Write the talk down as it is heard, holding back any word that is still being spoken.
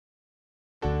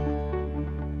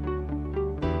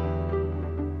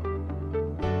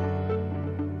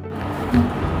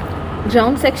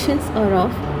Ground sections are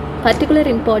of particular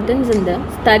importance in the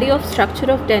study of structure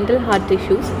of dental hard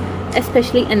tissues,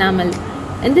 especially enamel.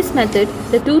 In this method,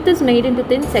 the tooth is made into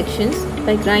thin sections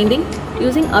by grinding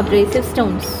using abrasive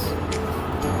stones.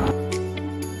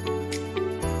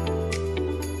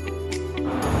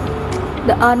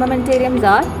 The armamentariums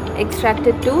are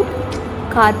extracted tooth,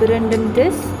 carborundum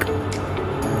disc,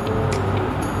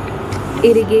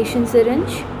 irrigation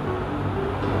syringe,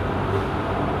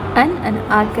 and an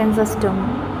Arkansas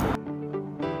stone.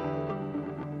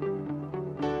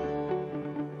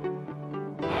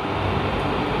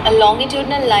 A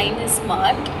longitudinal line is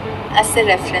marked as a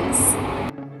reference.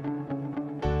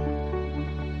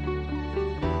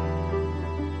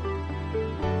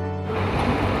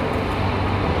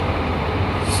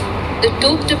 The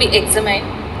tooth to be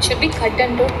examined should be cut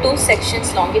into two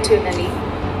sections longitudinally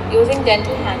using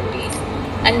dental handpiece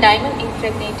and diamond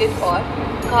impregnated or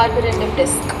carborundum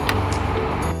disc.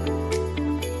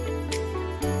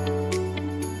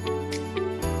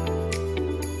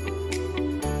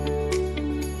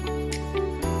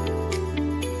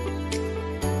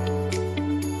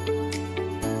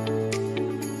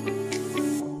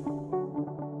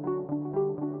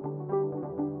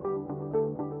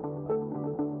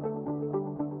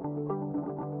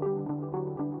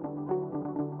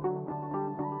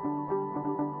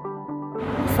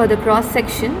 For the cross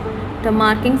section, the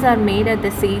markings are made at the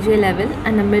CJ level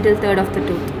and the middle third of the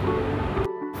tooth.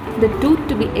 The tooth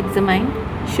to be examined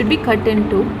should be cut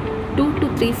into 2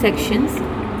 to 3 sections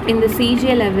in the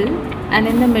CJ level and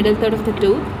in the middle third of the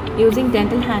tooth using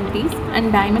dental handpiece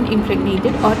and diamond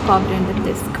impregnated or carborundum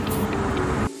disc.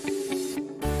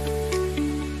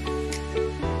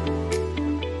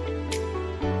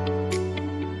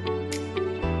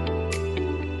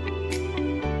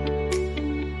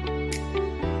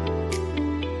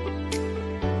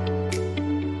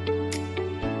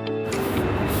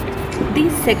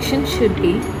 These sections should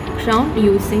be crowned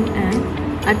using an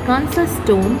Arkansas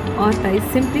stone or by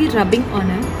simply rubbing on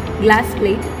a glass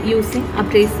plate using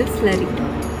abrasive slurry.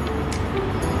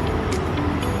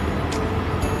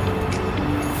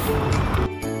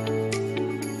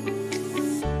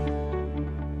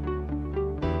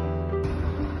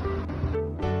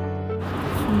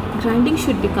 Grinding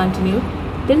should be continued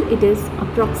till it is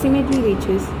approximately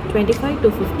reaches 25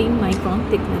 to 15 micron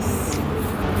thickness.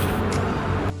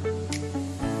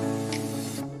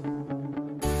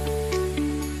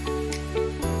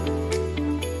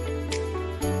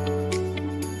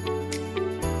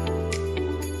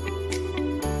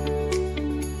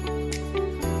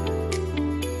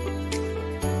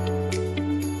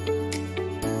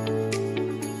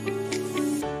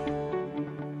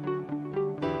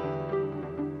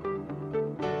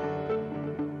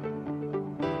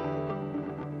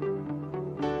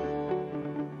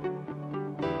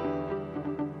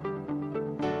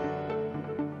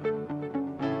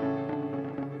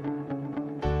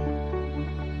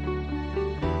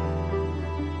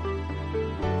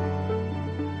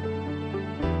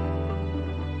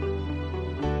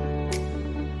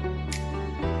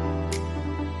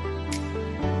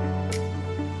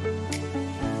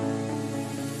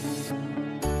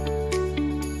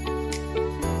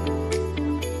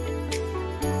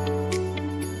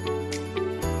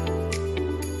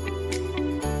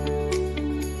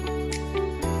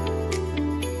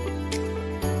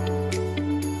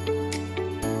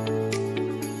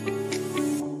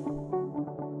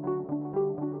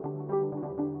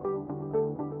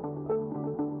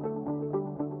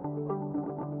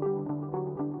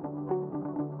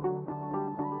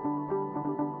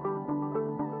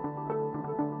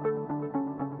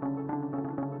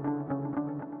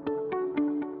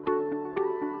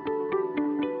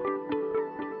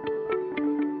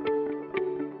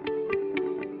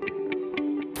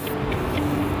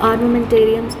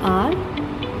 Armamentariums are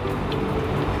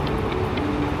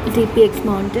DPX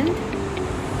mountain,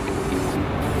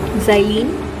 xylene,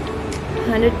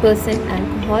 100%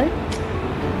 alcohol,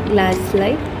 glass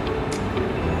slide,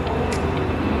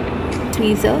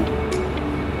 tweezer,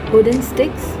 wooden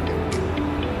sticks,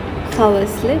 cover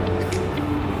slip,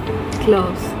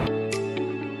 gloves.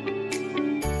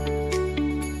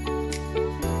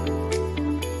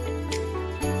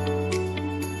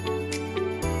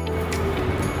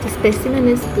 The specimen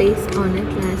is placed on a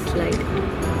glass slide.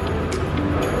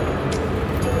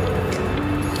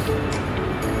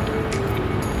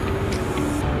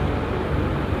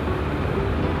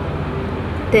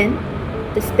 Then,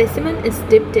 the specimen is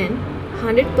dipped in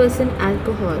 100%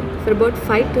 alcohol for about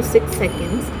 5 to 6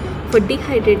 seconds for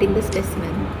dehydrating the specimen.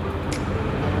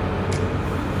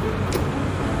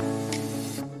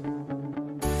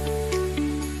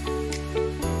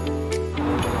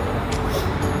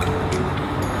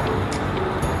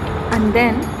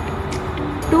 and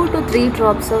then 2 to 3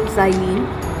 drops of xylene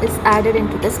is added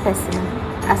into the specimen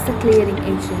as the clearing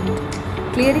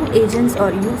agent. Clearing agents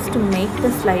are used to make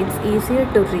the slides easier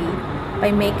to read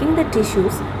by making the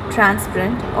tissues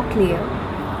transparent or clear.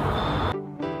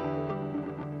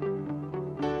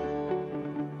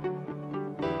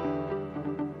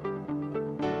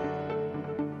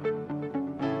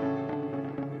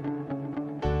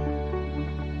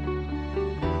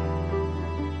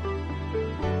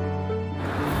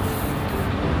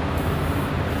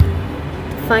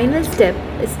 Final step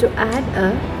is to add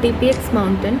a TPX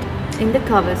mountant in the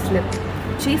cover slip,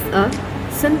 which is a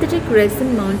synthetic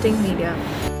resin mounting media.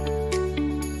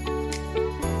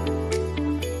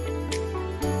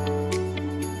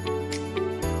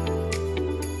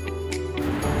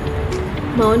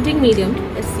 Mounting medium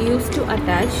is used to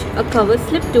attach a cover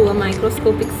slip to a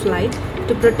microscopic slide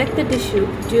to protect the tissue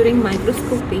during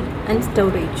microscopy and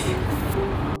storage.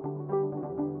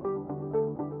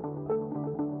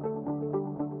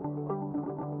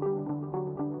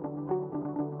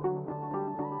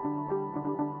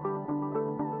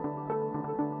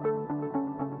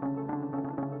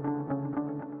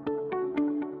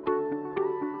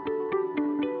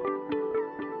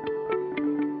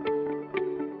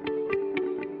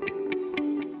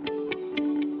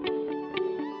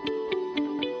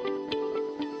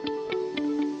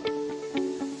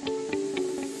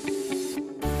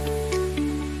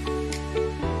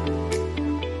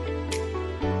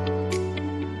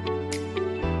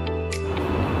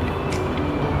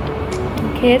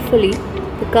 Carefully,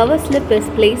 the cover slip is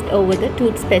placed over the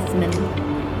tooth specimen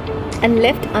and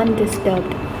left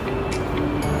undisturbed.